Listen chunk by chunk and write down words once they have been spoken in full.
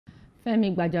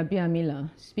Femi Gbajabiamila,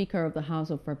 Speaker of the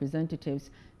House of Representatives,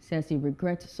 says he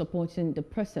regrets supporting the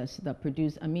process that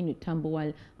produced Aminu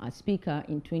Tambuwal as Speaker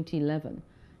in 2011.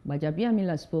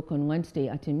 Gbajabiamila spoke on Wednesday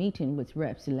at a meeting with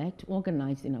reps-elect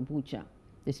organized in Abuja.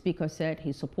 The Speaker said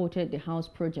he supported the House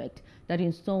project that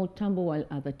installed Tambuwal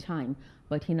at the time,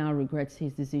 but he now regrets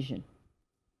his decision.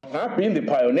 I've been the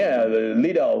pioneer, the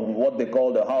leader of what they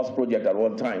call the House project at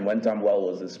one time when Tambuwal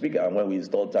was the Speaker and when we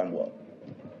installed Tambuwal.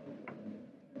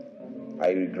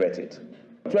 I regret it.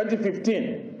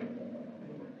 2015,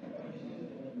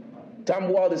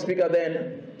 Tambuwal, the Speaker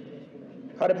then,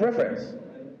 had a preference.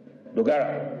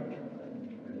 Dogara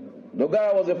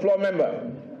was a floor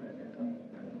member.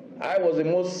 I was the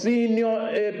most senior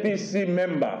APC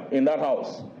member in that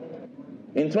House.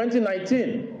 In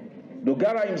 2019,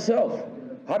 Dogara himself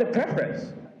had a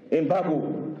preference in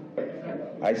Bagu.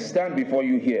 I stand before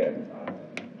you here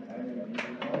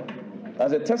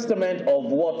as a testament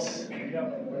of what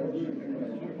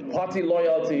party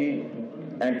loyalty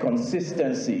and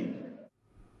consistency.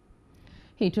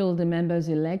 He told the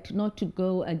members-elect not to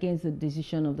go against the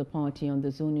decision of the party on the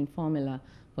zoning formula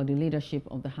for the leadership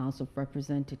of the House of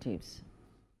Representatives.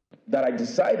 That I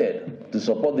decided to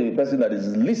support the person that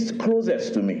is least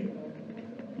closest to me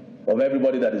of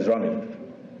everybody that is running.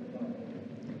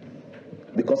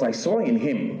 Because I saw in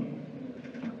him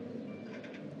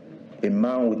a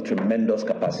man with tremendous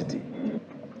capacity.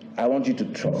 I want you to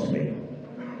trust me.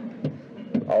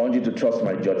 I want you to trust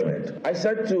my judgment. I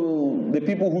said to the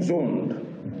people who zoned,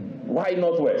 why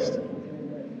Northwest?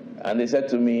 And they said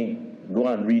to me, go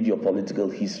and read your political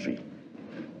history.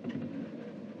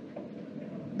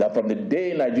 That from the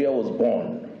day Nigeria was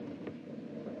born,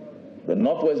 the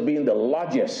Northwest being the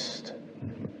largest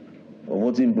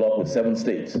voting bloc with 7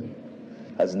 states,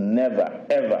 has never,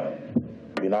 ever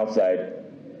been outside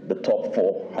the top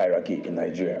 4 hierarchy in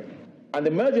Nigeria. And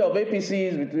the merger of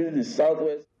APCs between the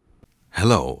Southwest.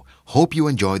 Hello, hope you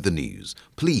enjoyed the news.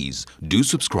 Please do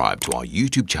subscribe to our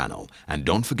YouTube channel and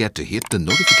don't forget to hit the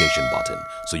notification button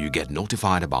so you get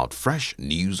notified about fresh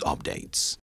news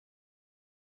updates.